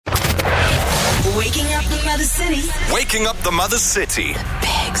Waking up the Mother City. Waking up the Mother City.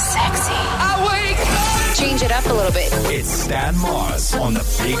 Big Sexy. I wake up. Change it up a little bit. It's Stan Mars on the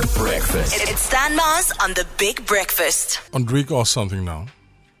Big Breakfast. It's Stan Mars on the Big Breakfast. Andrique asked something now.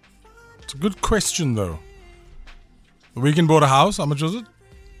 It's a good question, though. The weekend bought a house. How much was it?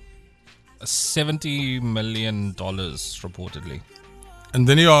 $70 million, reportedly. And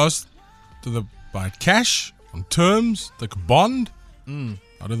then he asked, do they buy it cash, on terms, like a bond?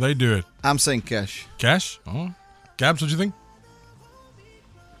 How do they do it? I'm saying cash. Cash? Oh. Gabs, what do you think?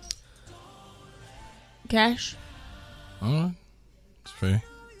 Cash. All right. It's fair.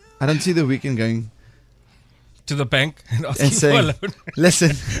 I don't see the weekend going To the bank and asking and for a saying, loan.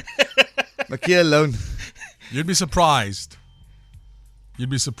 listen, Makia alone. You'd be surprised. You'd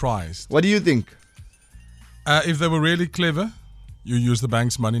be surprised. What do you think? If they were really clever, you use the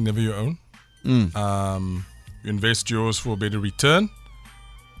bank's money, never your own. You invest yours for a better return.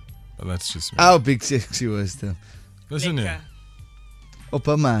 But that's just me. How big sexy was them? Listen here. Op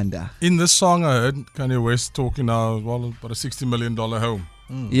Amanda. In this song I heard Kanye West talking now about a $60 million home.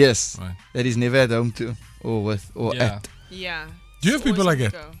 Yes. Right. That he's never at home to or with or Yeah. at. Yeah. Do you have people like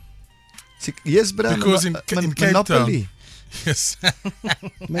that? Yes, but Because in Cape Monopoly. Yes.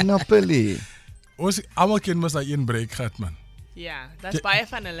 Monopoly. Ons almal ken mos daai een break gehad man. Yeah, that's baie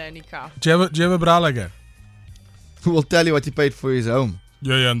van hulle in die Kaap. Do you have a bra like that? Who will tell you what he paid for his home?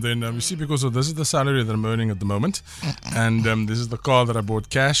 Yeah, and then you see, because this is the salary that I'm earning at the moment, and this is the car that I bought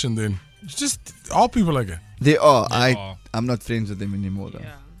cash, and then it's just all people like that. They are. They are. I'm not friends with them anymore though.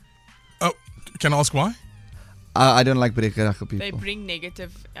 Yeah. Oh, can I ask why? I don't like Braggerage people. They bring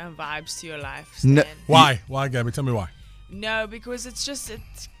negative vibes to your life. No. Stan. Why? Why, Gabby? Tell me why. No, because it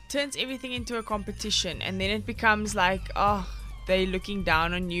turns everything into a competition, and then it becomes like, oh, they're looking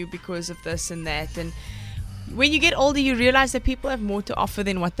down on you because of this and that. And when you get older, you realize that people have more to offer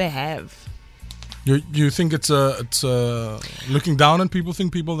than what they have. You think it's looking down on people?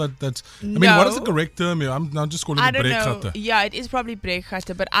 Think people that's I mean, what is the correct term here? I'm now just calling I it don't know. breakgatte. Yeah, it is probably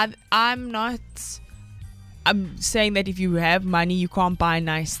breakgatte, but I'm not. I'm saying that if you have money, you can't buy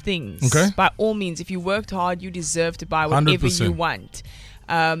nice things. Okay. By all means, if you worked hard, you deserve to buy whatever 100%. you want.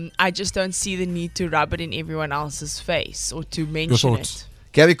 I just don't see the need to rub it in everyone else's face or to mention thoughts? it.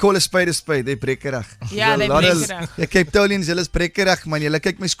 Gabby, call a spade, They're Braggerage. Ja, they Braggerage. Ja, Cape Townians, julle is Braggerage man. Julle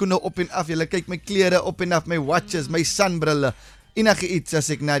kyk my skoene op en af, julle kyk my klere op en af, my watches, my sunbrille. Enige iets as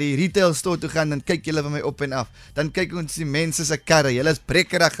ek na die retail store toe gaan, dan kyk julle vir my op en af. Dan kyk ons die mense se karre. Julle is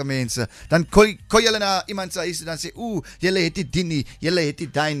Braggerage mense. Dan kooi julle na iemand se huis toe dan sê, "Ooh, julle het dit nie, julle het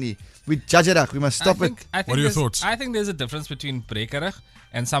dit daai nie." We judge it. We must stop it. I think What are your there's- thoughts? I think there's a difference between Braggerage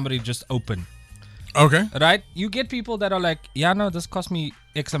and somebody just open. Okay. Right? You get people that are like, yeah, no, this cost me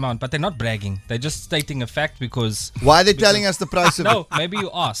X amount, but they're not bragging. They're just stating a fact because... Why are they telling us the price of No, it? maybe you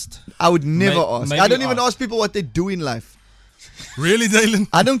asked. I would never ask. maybe I don't even ask. ask people what they do in life. Really, Dalen?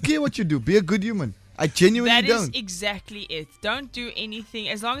 I don't care what you do. Be a good human. I genuinely That is don't. exactly it. Don't do anything.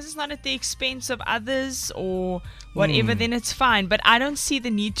 As long as it's not at the expense of others or whatever, then it's fine. But I don't see the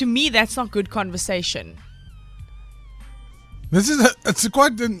need. To me, that's not good conversation. It's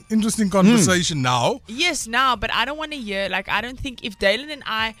quite an interesting conversation now. Yes, now, but I don't want to hear, like, I don't think if Dalen and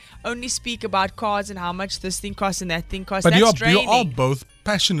I only speak about cars and how much this thing costs and that thing costs, But that's you are draining. both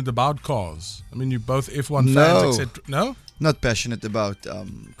passionate about cars. I mean, you're both F1 No. fans, etc. No? Not passionate about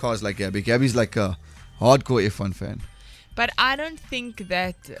cars like Gabby. Gabby's like a hardcore F1 fan. But I don't think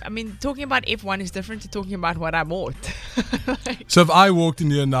that, I mean, talking about F1 is different to talking about what I bought. So if I walked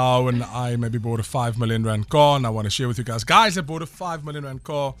in here now and I maybe bought a 5 million rand car and I want to share with you guys, I bought a 5 million rand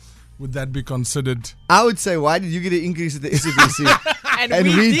car, would that be considered? I would say, why did you get an increase at the SABC? and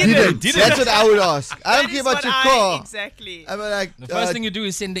we didn't. didn't. That's what I would ask. I don't That care is about what your I- car. Exactly. I'm like, The first thing you do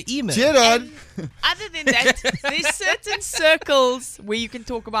is send the email. Gerard. Other than that, there's certain circles where you can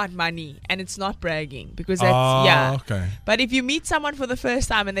talk about money and it's not bragging because that's, yeah. Okay. But if you meet someone for the first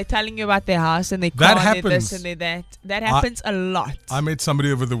time and they're telling you about their house and their That car and their happens. this and their that happens a lot. I met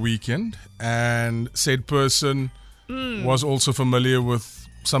somebody over the weekend and said person was also familiar with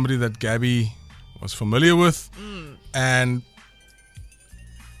somebody that Gabby was familiar with. And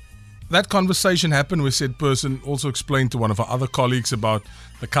that conversation happened where said person also explained to one of our other colleagues about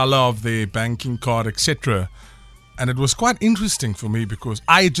the color of their banking card, etc. And it was quite interesting for me because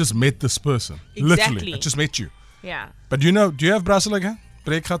I had just met this person. Exactly. Literally. I just met you. Yeah. But you know, do you have Brussels again?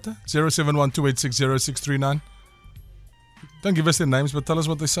 Breakgatte? 0712860639. Don't give us their names, but tell us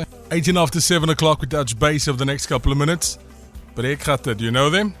what they say. 18 after 7 o'clock, we touch base over the next couple of minutes. Breakgatte, do you know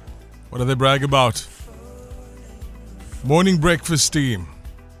them? What do they brag about? Morning breakfast team.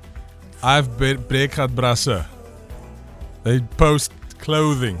 I've Breakgatte Brasse. They post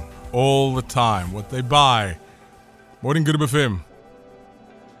clothing. all the time. What they buy. Morning, Good FM.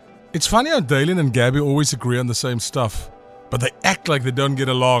 It's funny how Dalen and Gabby always agree on the same stuff, but they act like they don't get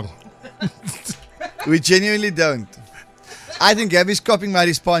along. We genuinely don't. I think Gabby's copying my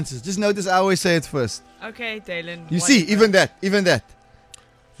responses. Just notice I always say it first. Okay, Dalen. You see, even that.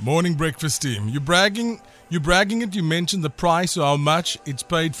 Morning, breakfast team. You bragging it. You mentioned the price or how much it's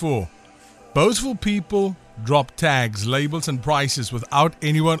paid for. Boastful people drop tags, labels, and prices without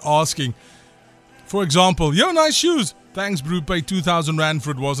anyone asking. For example, yo, nice shoes. Thanks, bro. Paid 2,000 rand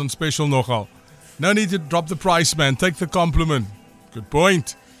for it. Was on special nogal. No need to drop the price, man. Take the compliment. Good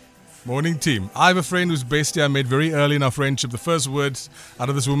point. Morning, team. I have a friend whose bestie I met very early in our friendship. The first words out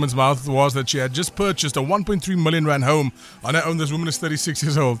of this woman's mouth was that she had just purchased a 1.3 million rand home on her own. This woman is 36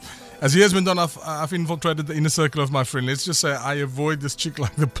 years old. As years went on, I've infiltrated the inner circle of my friend. Let's just say I avoid this chick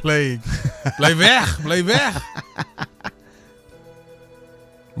like the plague. Bly weg.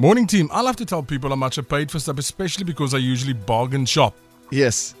 Morning, team. I love to tell people how much I paid for stuff, especially because I usually bargain shop.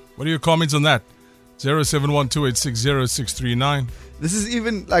 Yes. What are your comments on that? 0712860639. This is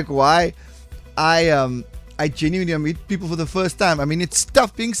even like why I genuinely meet people for the first time. I mean, it's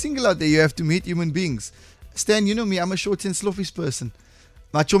tough being single out there. You have to meet human beings. Stan, you know me. I'm a short and sloffies person.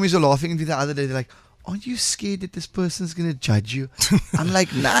 My chummies are laughing at me the other day. They're like, aren't you scared that this person's going to judge you? I'm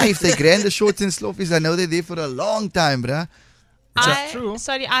like, nah, if they're grand, the shorts and sloffies, I know they're there for a long time, bruh. True.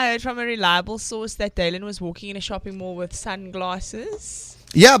 I heard from a reliable source that Dalen was walking in a shopping mall with sunglasses.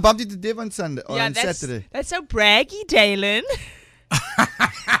 Yeah, I bumped into Dev on Sunday on Saturday. That's so braggy, Dalen.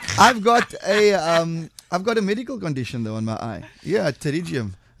 I've got a medical condition though on my eye. Yeah,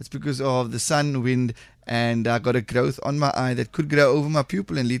 pterygium. It's because of the sun, wind, and I got a growth on my eye that could grow over my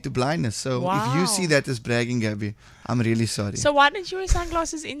pupil and lead to blindness. So if you see that as bragging, Gabby, I'm really sorry. So why didn't you wear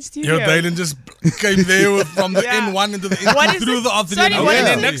sunglasses in studio? Yo, Dalen just came there from the N1 into the N2 through the afternoon. Sorry, What Yeah.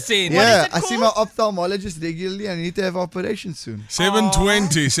 is the next scene? Yeah, it I see my called? ophthalmologist regularly. I need to have operation soon.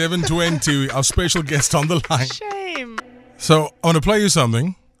 720, our special guest on the line. Shame. So I want to play you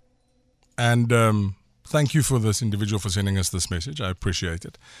something, and thank you for this individual for sending us this message. I appreciate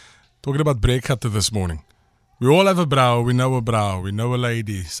it. Talking about Braggerage this morning. We all have a brow. We know a brow. We know a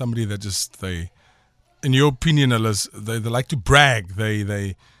lady, somebody that just in your opinion, Alice, they like to brag.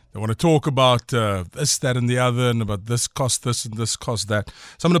 They want to talk about this, that, and the other, and about this cost this and this cost that.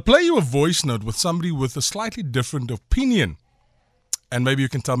 So I'm going to play you a voice note with somebody with a slightly different opinion, and maybe you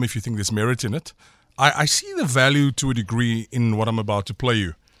can tell me if you think there's merit in it. I see the value to a degree in what I'm about to play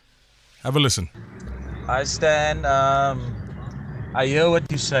you. Have a listen. I stand. I hear what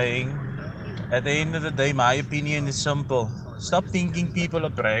you're saying. At the end of the day, my opinion is simple. Stop thinking people are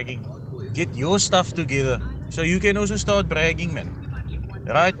bragging. Get your stuff together so you can also start bragging, man.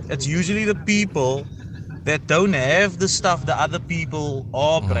 Right? It's usually the people that don't have the stuff the other people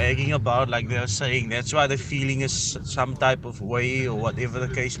are bragging about, like they're saying. That's why the feeling is some type of way or whatever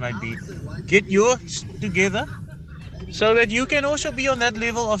the case might be. Get yours together so that you can also be on that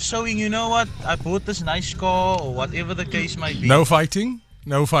level of showing, you know what, I bought this nice car or whatever the case might be. No fighting.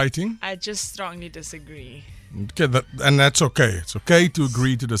 No fighting. I just strongly disagree. Okay, and that's okay. It's okay to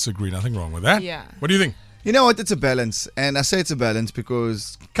agree to disagree. Nothing wrong with that. Yeah. What do you think? You know what? It's a balance. And I say it's a balance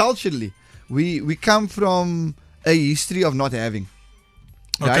because culturally, we come from a history of not having.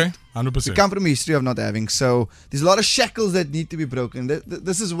 Okay, Right? 100%. We come from a history of not having. So there's a lot of shackles that need to be broken.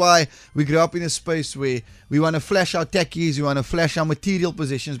 This is why we grew up in a space where we want to flash our techies, we want to flash our material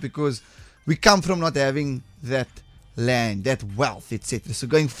possessions because we come from not having that land, that wealth, etc. So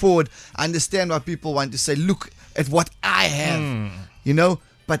going forward, I understand why people want to say, look at what I have, you know,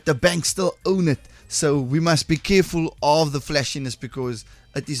 but the banks still own it. So we must be careful of the flashiness because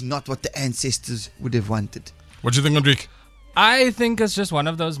it is not what the ancestors would have wanted. What do you think, Enrique? I think it's just one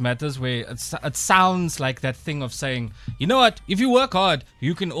of those matters where it sounds like that thing of saying, you know what, if you work hard,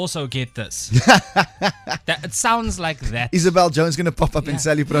 you can also get this. It sounds like that. Isabel Jones going to pop up in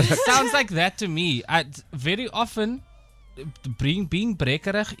Sally products. Sounds like that to me. Very often, being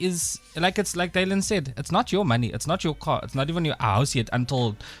Braggerage is, like it's like Dalen said, it's not your money, it's not your car, it's not even your house yet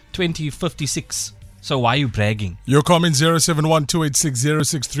until 2056. So why are you bragging? Your comment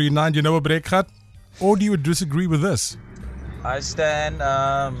 0712860639. Do you know a Braggerage? Or do you disagree with this? I stand.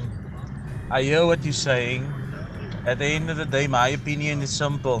 I hear what you're saying. At the end of the day, my opinion is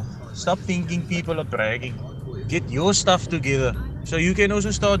simple. Stop thinking people are bragging. Get your stuff together so you can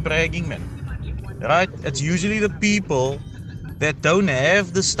also start bragging, man. Right? It's usually the people that don't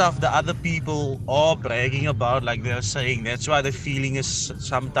have the stuff the other people are bragging about, like they're saying. That's why the feeling is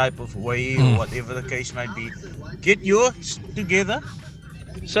some type of way or whatever the case might be. Get yours together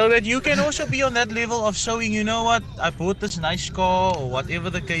So that you can also be on that level of showing, you know what, I bought this nice car or whatever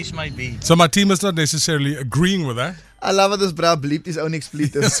the case might be. So my team is not necessarily agreeing with that. I love how this bra bleeped his own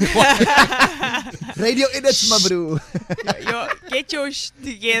expletives. Radio edits, my bro. Get your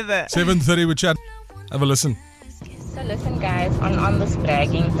together. 7:30 we chat. Have a listen. So listen guys, on this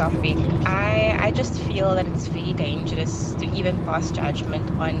bragging topic, I just feel that it's very dangerous to even pass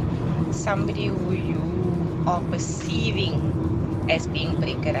judgment on somebody who you are perceiving as being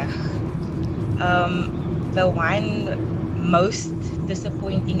braggerig. The one most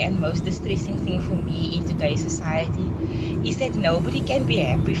disappointing and most distressing thing for me in today's society is that nobody can be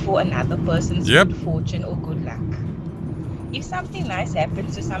happy for another person's good fortune or good luck. If something nice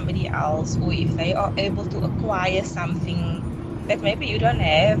happens to somebody else, or if they are able to acquire something that maybe you don't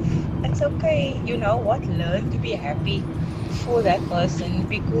have, it's okay. You know what? Learn to be happy for that person,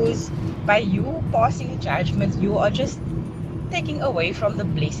 because by you passing a judgment, you are just taking away from the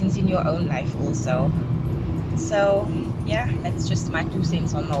blessings in your own life also. So, yeah, that's just my 2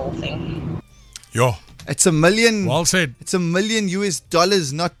 cents on the whole thing. Yo. It's $1 million. Well said. It's $1 million US,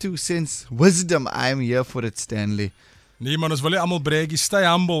 not 2 cents. Wisdom. I'm here for it, Stanley. Nee man, ons wil nie almal brag, stay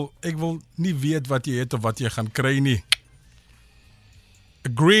humble. Ek wil nie weet wat jy het of wat jy gaan kry nie.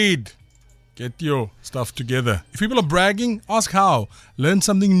 Agreed. Get your stuff together. If people are bragging, ask how. Learn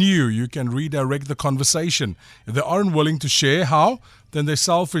something new. You can redirect the conversation. If they aren't willing to share how, then they're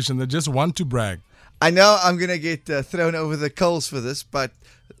selfish and they just want to brag. I know I'm going to get thrown over the coals for this, but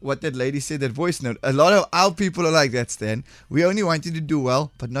what that lady said, that voice note, a lot of our people are like that, Stan. We only want you to do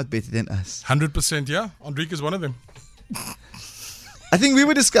well, but not better than us. 100%, yeah. Enrique is one of them. I think we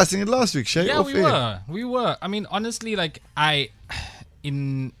were discussing it last week, Shay. Yeah, we were. I mean, honestly, like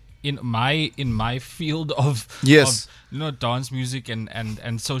in my field of dance music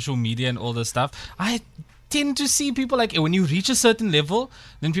and social media and all this stuff, I tend to see people like when you reach a certain level,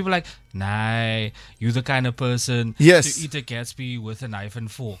 then people are like, nah, you're the kind of person to eat a Gatsby with a knife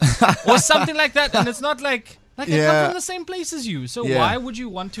and fork or something like that, and it's not like I come from the same place as you, so why would you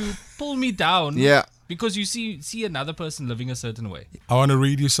want to pull me down? Yeah. Because you see another person living a certain way. I want to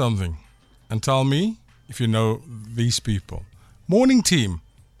read you something and tell me if you know these people. Morning team.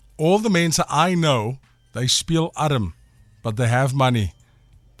 All the mense I know, they speel arm, but they have money.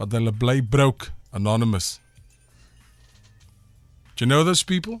 But they'll bly broke. Anonymous. Do you know those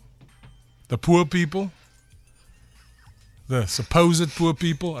people? The poor people? The supposed poor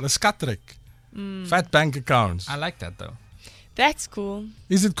people? And a skatrik. Fat bank accounts. I like that though. That's cool.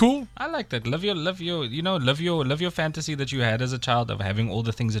 Is it cool? I like that. Live your fantasy that you had as a child of having all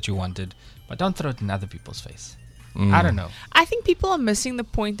the things that you wanted, but don't throw it in other people's face. I don't know. I think people are missing the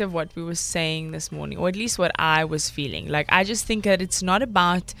point of what we were saying this morning, or at least what I was feeling. Like, I just think that it's not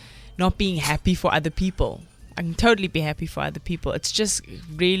about not being happy for other people. I can totally be happy for other people. It's just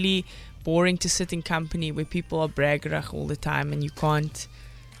really boring to sit in company where people are braggerig all the time and you can't.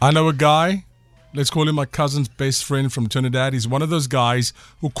 I know a guy. Let's call him my cousin's best friend from Trinidad. He's one of those guys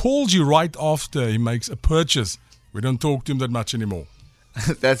who calls you right after he makes a purchase. We don't talk to him that much anymore.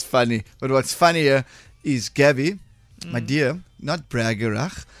 That's funny. But what's funnier is Gabby, my dear, not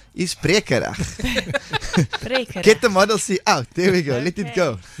braggerach, is brekerach. Get the Model C out. There we go. Let it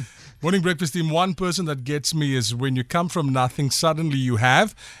go. Morning breakfast team. One person that gets me is when you come from nothing, suddenly you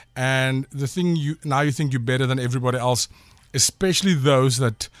have, and the thing you think you're better than everybody else, especially those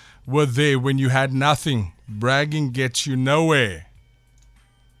that were there when you had nothing. Bragging gets you nowhere.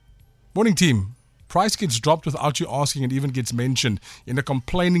 Morning team. Price gets dropped without you asking and even gets mentioned in a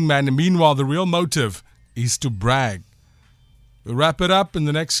complaining manner. Meanwhile, the real motive is to brag. We'll wrap it up in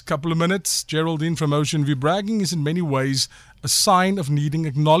the next couple of minutes. Geraldine from Ocean View. Bragging is in many ways a sign of needing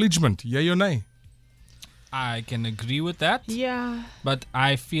acknowledgement. Yay or nay? I can agree with that. Yeah. But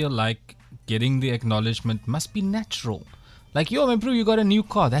I feel like getting the acknowledgement must be natural. Like, yo, man, bro, you got a new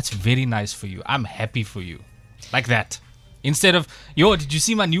car. That's very nice for you. I'm happy for you. Like that. Instead of, yo, did you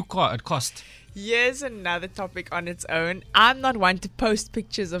see my new car? It cost. Here's another topic on its own. I'm not one to post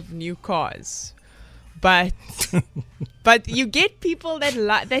pictures of new cars. But you get people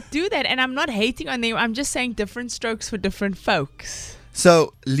that do that, and I'm not hating on them. I'm just saying different strokes for different folks.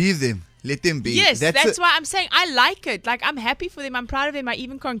 So leave them. Let them be. Yes, that's why I'm saying I like it. Like, I'm happy for them. I'm proud of them. I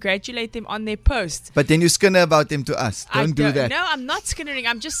even congratulate them on their post. But then you skinner about them to us. Don't do that. No, I'm not skinnering.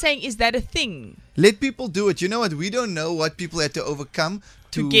 I'm just saying, is that a thing? Let people do it. You know what? We don't know what people had to overcome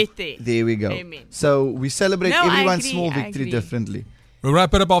to get there. There we go. Amen. So we celebrate everyone's small victory differently. We'll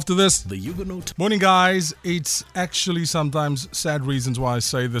wrap it up after this. The Huguenot. Morning, guys. It's actually sometimes sad reasons why I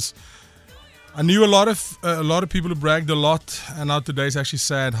say this. I knew a lot of people who bragged a lot, and now today's actually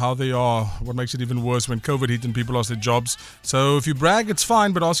sad how they are. What makes it even worse when COVID hit and people lost their jobs. So if you brag, it's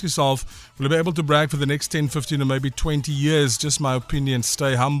fine, but ask yourself, will you be able to brag for the next 10, 15 or maybe 20 years? Just my opinion,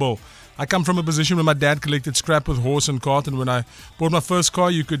 stay humble. I come from a position where my dad collected scrap with horse and cart, and when I bought my first car,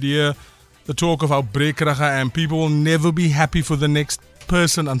 you could hear the talk of how braggerage I am. People will never be happy for the next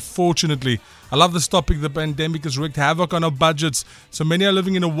person, unfortunately. I love this topic. The pandemic has wreaked havoc on our budgets. So many are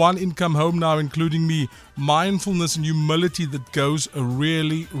living in a one-income home now, including me. Mindfulness and humility that goes a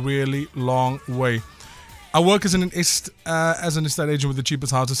really, really long way. I work as an estate agent with the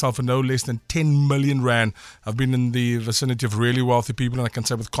cheapest house to sell for no less than 10 million rand. I've been in the vicinity of really wealthy people, and I can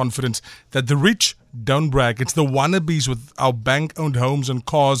say with confidence that the rich don't brag. It's the wannabes with our bank-owned homes and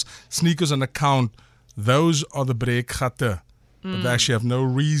cars, sneakers on account. Those are the breekgatte. But they actually have no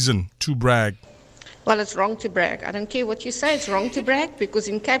reason to brag. Well, it's wrong to brag. I don't care what you say, it's wrong to brag, because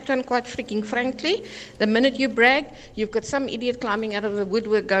in Cape Town, quite freaking frankly, the minute you brag, you've got some idiot climbing out of the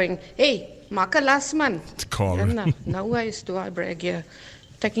woodwork going, hey, maak 'n las man. Yeah, no ways do I brag here.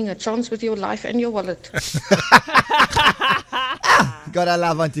 Taking a chance with your life and your wallet. Gotta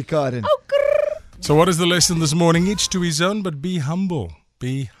love Auntie Karen. So what is the lesson this morning? Each to his own, but be humble.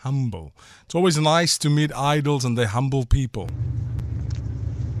 Be humble. It's always nice to meet idols and they're humble people.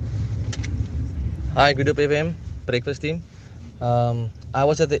 Hi, good up FM, breakfast team. I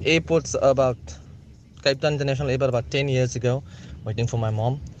was at the airport about Cape Town International Airport about 10 years ago, waiting for my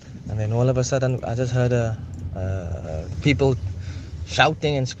mom. And then all of a sudden, I just heard people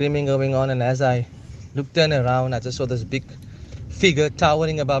shouting and screaming going on. And as I turned around, I just saw this big figure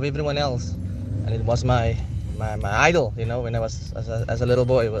towering above everyone else. And it was my idol, you know, when I was as a little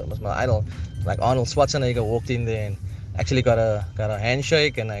boy, it was my idol. Like Arnold Schwarzenegger walked in there and actually got a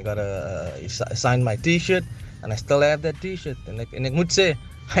handshake, and I he signed my T-shirt, and I still have that T-shirt. En ek moet sê,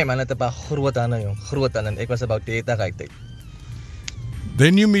 hy man het 'n paar groot hande, jong, groot hande. Ek was about 30 right there.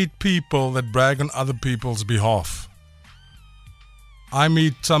 Then you meet people that brag on other people's behalf. I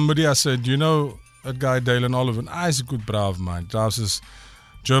meet somebody, I said, you know, that guy Dalen Oliver, he's a good brave man. Drives his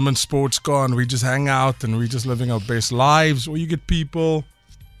German sports car, and we just hang out and we're just living our best lives. Or you get people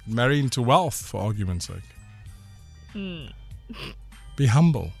marry into wealth, for argument's sake. Be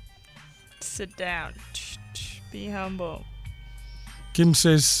humble. Sit down. Be humble. Kim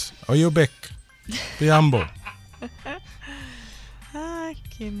says, oh, you're back. Be humble. Ah,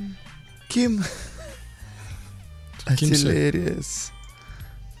 Kim. That's Kim hilarious.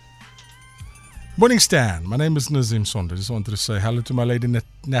 Morning, Stan. My name is Nazim Sonda. Just wanted to say hello to my lady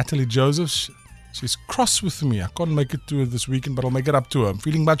Natalie Joseph. She's cross with me. I can't make it to her this weekend, but I'll make it up to her. I'm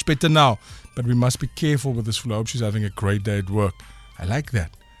feeling much better now, but we must be careful with this flu. I hope she's having a great day at work. I like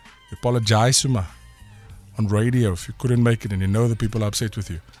that. You apologize to her on radio if you couldn't make it and you know the people are upset with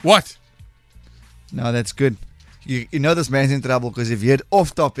you. What? No, that's good. You know this man's in trouble because if he had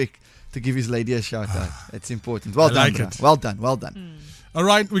off topic to give his lady a shout out. It's important. Well done, like it. Well done. All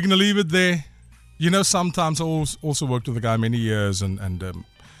right, we're going to leave it there. You know, sometimes I also worked with a guy many years, and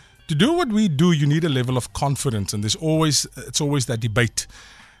to do what we do, you need a level of confidence, and it's always that debate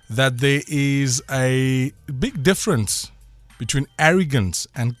that there is a big difference between arrogance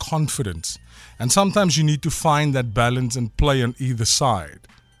and confidence, and sometimes you need to find that balance and play on either side.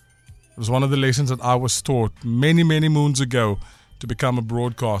 It was one of the lessons that I was taught many, many moons ago to become a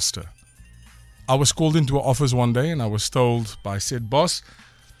broadcaster. I was called into an office one day, and I was told by said boss,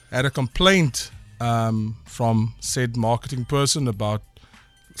 I had a complaint from said marketing person about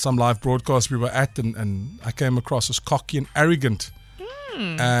some live broadcast we were at, and I came across as cocky and arrogant.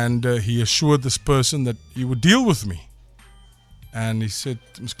 And he assured this person that he would deal with me. And he said,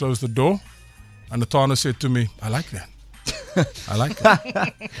 let's close the door. And the Tana said to me, I like that. I like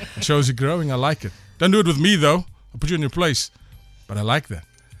it. It shows you growing. I like it. Don't do it with me, though. I'll put you in your place. But I like that.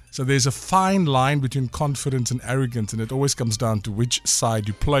 So there's a fine line between confidence and arrogance, and it always comes down to which side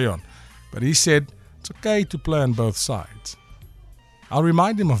you play on. But he said, it's okay to play on both sides. I'll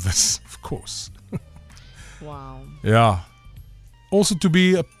remind him of this, of course. Wow. Yeah. Also to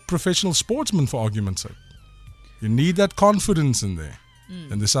be a professional sportsman, for argument's sake. You need that confidence in there.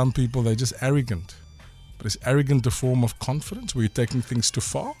 And there's some people, they're just arrogant. But is arrogant a form of confidence where you're taking things too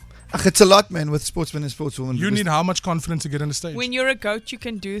far? It's a lot, man, with sportsmen and sportswomen. You need how much confidence to get on the stage? When you're a goat, you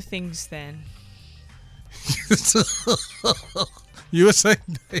can do things then. You were saying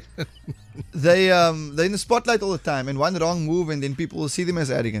they're in the spotlight all the time, and one wrong move and then people will see them as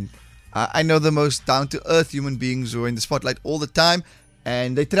arrogant. I know the most down-to-earth human beings who are in the spotlight all the time,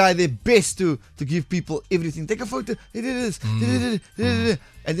 And they try their best to give people everything. Take a photo. It is.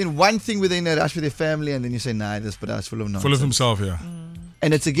 And then one thing where they're in a rush with their family, and then you say, nah, this brother is full of nonsense. Full of himself, yeah.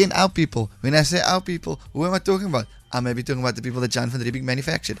 And it's again our people. When I say our people, who am I talking about? I may be talking about the people that Jan van Riebeeck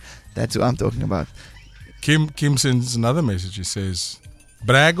manufactured. That's who I'm talking about. Kim sends another message. He says,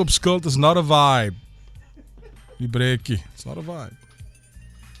 brag op skuld is not a vibe. Die breekie. It's not a vibe.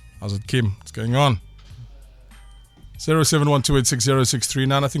 How's it, Kim? What's going on?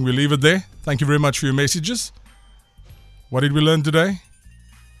 0712860639. I think we'll leave it there. Thank you very much for your messages. What did we learn today?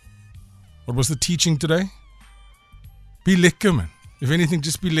 What was the teaching today? Be lekker, man. If anything,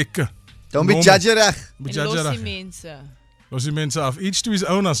 just be lekker. Don't be judgerig. Be En los die judgerig. mense. Los die mense af. Each to his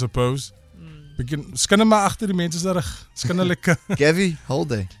own, I suppose. Skinne maar achter die mense is reg. Skinne lekker. Gavi, whole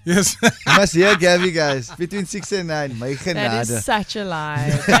day. Yes. You must hear Gavi, guys. Between 6 and 9. My That genade. is such a lie.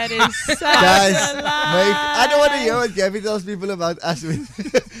 That is such Guys, a lie. I don't want to hear what Gavi tells people about us when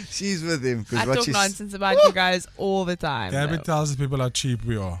she's with him. I what talk she's, nonsense about you guys all the time. Gabby though. tells people how cheap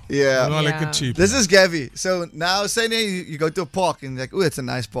we are. Yeah. We're not Yeah. lekker cheap. This is Gavi. So now, say you go to a park and you're like, oh, it's a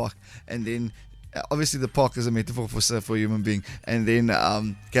nice park. And then, obviously, the park is a metaphor for a human being. And then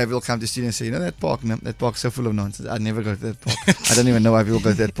Gavi will come to the studio and say, you know that park? No, that park's so full of nonsense. I never go to that park. I don't even know why people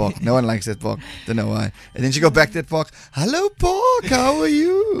go to that park. No one likes that park. Don't know why. And then she go back to that park. Hello, park. How are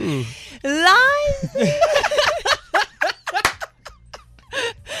you? Lies.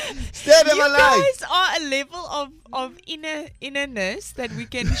 Stand up You alive. guys are a level of innerness that we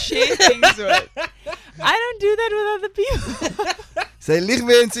can share things with. I don't do that with other people. Say, licht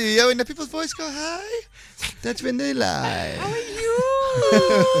mensen hier. And the people's voice go, hi. That's when they lie. How are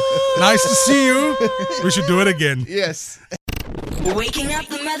you? Nice to see you. We should do it again. Yes. Waking up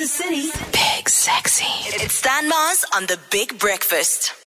the Mother City. Big Sexy. It's Stan Mars on the Big Breakfast.